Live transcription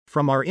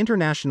From our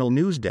international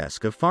news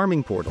desk of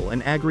Farming Portal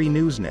and Agri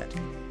Newsnet.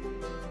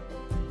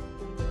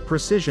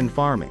 Precision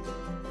farming.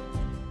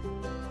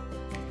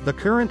 The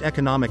current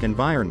economic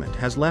environment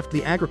has left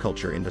the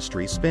agriculture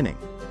industry spinning.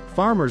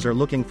 Farmers are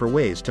looking for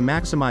ways to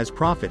maximize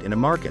profit in a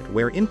market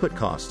where input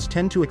costs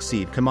tend to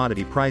exceed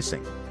commodity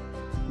pricing.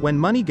 When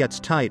money gets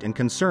tight and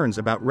concerns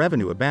about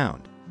revenue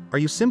abound, or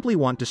you simply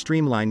want to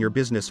streamline your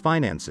business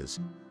finances,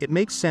 it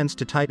makes sense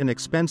to tighten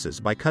expenses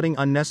by cutting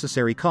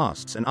unnecessary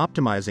costs and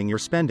optimizing your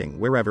spending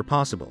wherever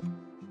possible.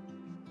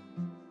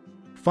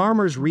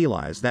 Farmers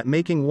realize that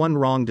making one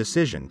wrong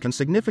decision can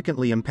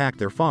significantly impact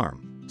their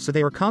farm, so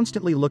they are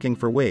constantly looking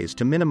for ways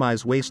to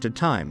minimize wasted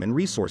time and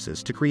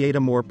resources to create a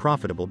more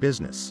profitable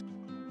business.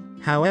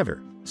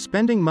 However,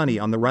 spending money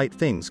on the right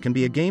things can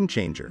be a game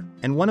changer,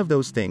 and one of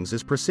those things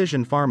is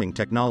precision farming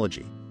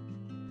technology.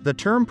 The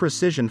term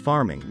precision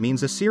farming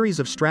means a series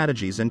of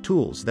strategies and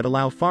tools that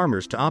allow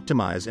farmers to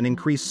optimize and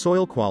increase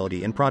soil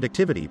quality and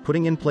productivity,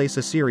 putting in place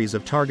a series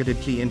of targeted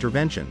key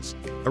interventions,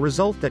 a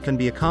result that can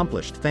be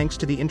accomplished thanks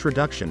to the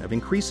introduction of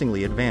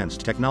increasingly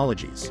advanced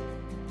technologies.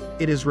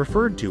 It is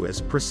referred to as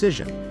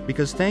precision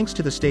because thanks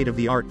to the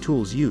state-of-the-art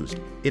tools used,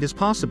 it is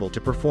possible to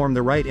perform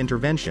the right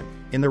intervention,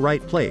 in the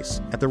right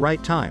place, at the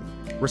right time,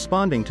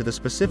 responding to the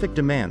specific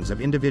demands of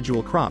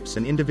individual crops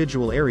and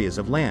individual areas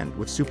of land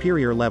with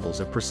superior levels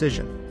of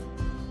precision.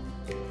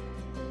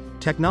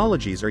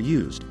 Technologies are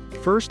used,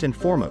 first and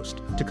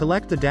foremost, to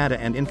collect the data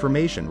and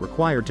information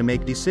required to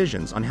make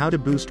decisions on how to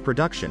boost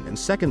production, and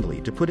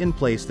secondly to put in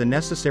place the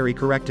necessary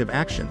corrective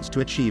actions to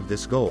achieve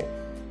this goal.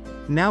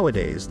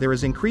 Nowadays there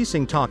is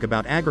increasing talk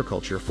about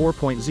Agriculture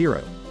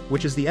 4.0,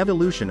 which is the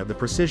evolution of the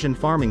precision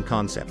farming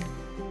concept.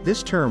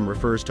 This term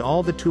refers to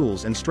all the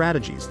tools and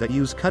strategies that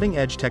use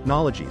cutting-edge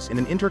technologies in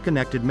an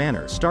interconnected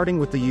manner, starting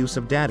with the use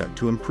of data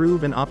to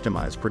improve and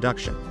optimize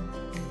production.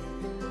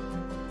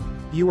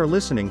 You are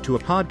listening to a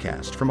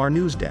podcast from our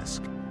news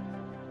desk.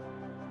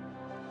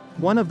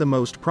 One of the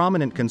most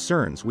prominent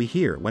concerns we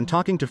hear when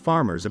talking to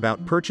farmers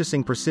about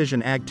purchasing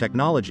precision ag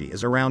technology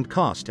is around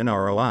cost and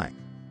ROI.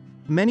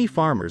 Many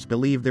farmers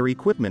believe their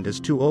equipment is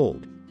too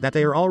old, that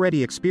they are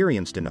already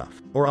experienced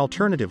enough, or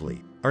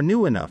alternatively, are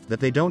new enough that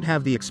they don't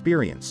have the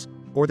experience,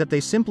 or that they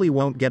simply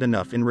won't get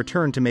enough in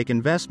return to make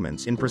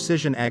investments in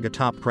precision ag a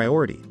top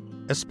priority,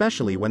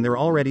 especially when they're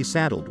already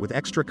saddled with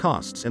extra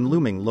costs and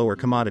looming lower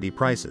commodity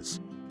prices.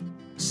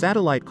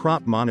 Satellite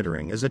crop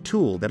monitoring is a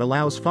tool that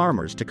allows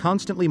farmers to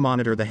constantly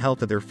monitor the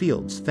health of their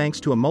fields thanks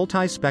to a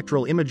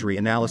multispectral imagery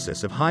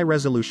analysis of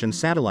high-resolution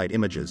satellite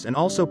images, and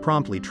also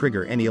promptly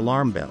trigger any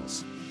alarm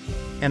bells.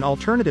 An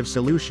alternative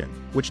solution,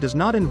 which does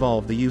not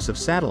involve the use of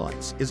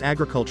satellites, is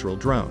agricultural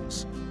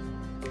drones.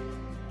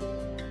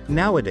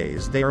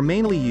 Nowadays they are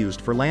mainly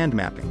used for land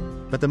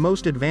mapping, but the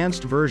most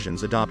advanced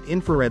versions adopt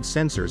infrared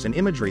sensors and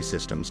imagery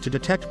systems to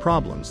detect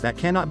problems that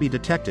cannot be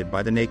detected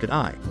by the naked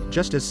eye,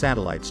 just as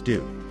satellites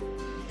do.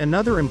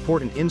 Another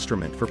important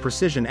instrument for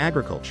precision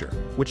agriculture,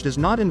 which does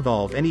not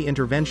involve any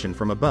intervention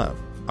from above,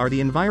 are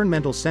the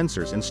environmental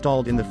sensors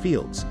installed in the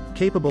fields,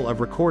 capable of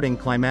recording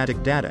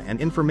climatic data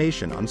and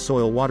information on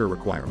soil water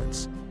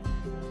requirements.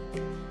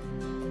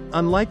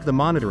 Unlike the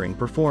monitoring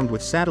performed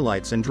with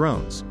satellites and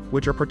drones,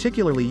 which are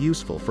particularly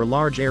useful for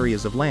large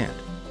areas of land,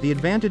 the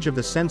advantage of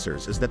the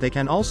sensors is that they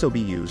can also be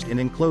used in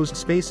enclosed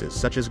spaces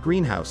such as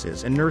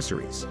greenhouses and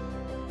nurseries.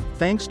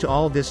 Thanks to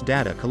all this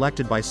data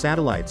collected by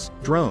satellites,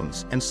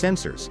 drones, and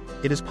sensors,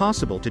 it is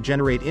possible to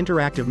generate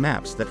interactive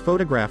maps that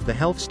photograph the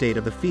health state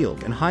of the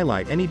field and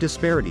highlight any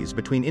disparities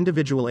between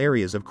individual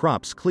areas of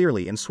crops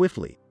clearly and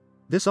swiftly.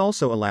 This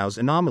also allows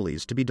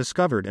anomalies to be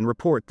discovered and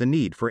report the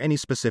need for any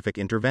specific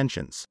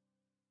interventions.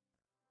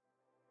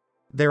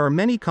 There are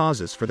many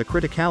causes for the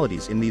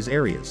criticalities in these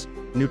areas: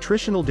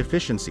 nutritional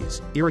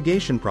deficiencies,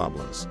 irrigation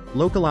problems,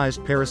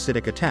 localized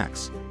parasitic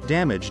attacks,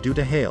 damage due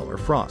to hail or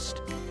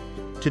frost.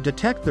 To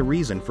detect the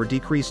reason for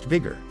decreased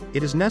vigor,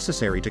 it is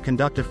necessary to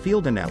conduct a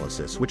field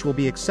analysis which will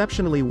be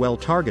exceptionally well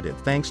targeted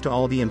thanks to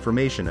all the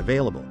information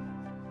available.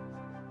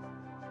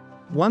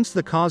 Once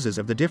the causes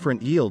of the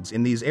different yields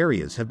in these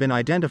areas have been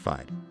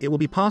identified, it will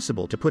be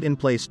possible to put in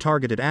place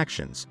targeted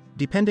actions,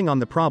 depending on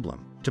the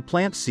problem, to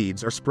plant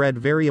seeds or spread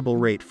variable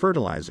rate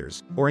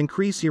fertilizers, or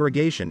increase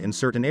irrigation in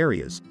certain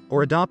areas,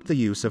 or adopt the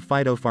use of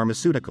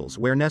phytopharmaceuticals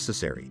where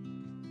necessary.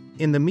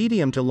 In the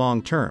medium to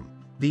long term,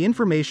 the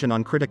information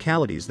on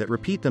criticalities that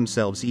repeat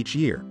themselves each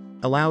year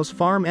allows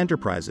farm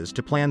enterprises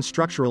to plan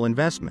structural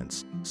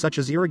investments, such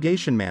as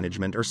irrigation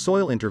management or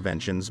soil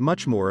interventions,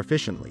 much more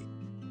efficiently.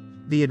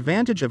 The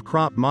advantage of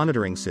crop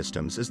monitoring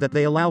systems is that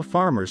they allow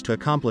farmers to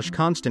accomplish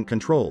constant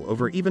control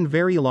over even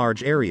very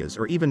large areas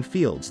or even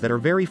fields that are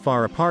very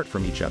far apart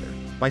from each other,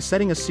 by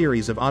setting a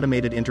series of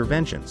automated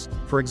interventions,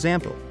 for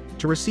example,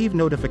 to receive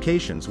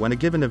notifications when a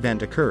given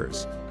event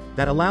occurs,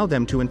 that allow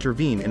them to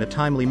intervene in a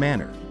timely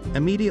manner,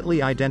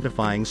 immediately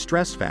identifying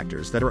stress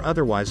factors that are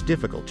otherwise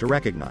difficult to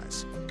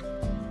recognize.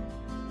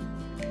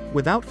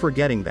 Without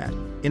forgetting that,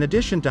 in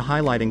addition to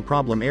highlighting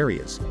problem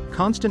areas,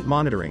 constant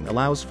monitoring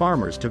allows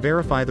farmers to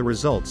verify the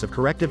results of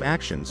corrective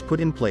actions put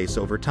in place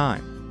over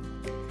time.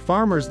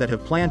 Farmers that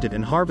have planted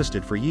and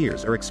harvested for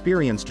years are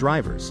experienced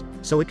drivers,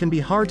 so it can be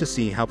hard to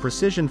see how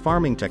precision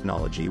farming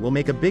technology will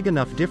make a big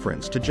enough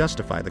difference to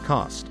justify the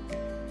cost.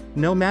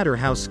 No matter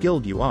how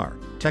skilled you are,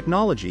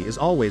 technology is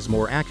always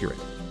more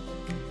accurate.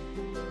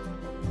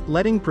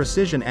 Letting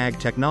precision ag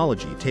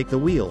technology take the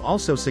wheel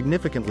also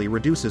significantly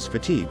reduces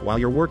fatigue while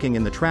you're working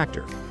in the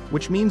tractor,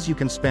 which means you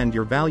can spend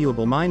your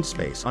valuable mind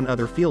space on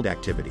other field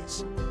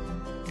activities.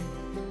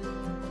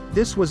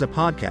 This was a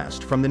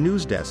podcast from the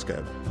news desk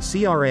of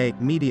CRA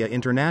Media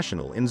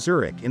International in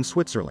Zurich in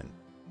Switzerland.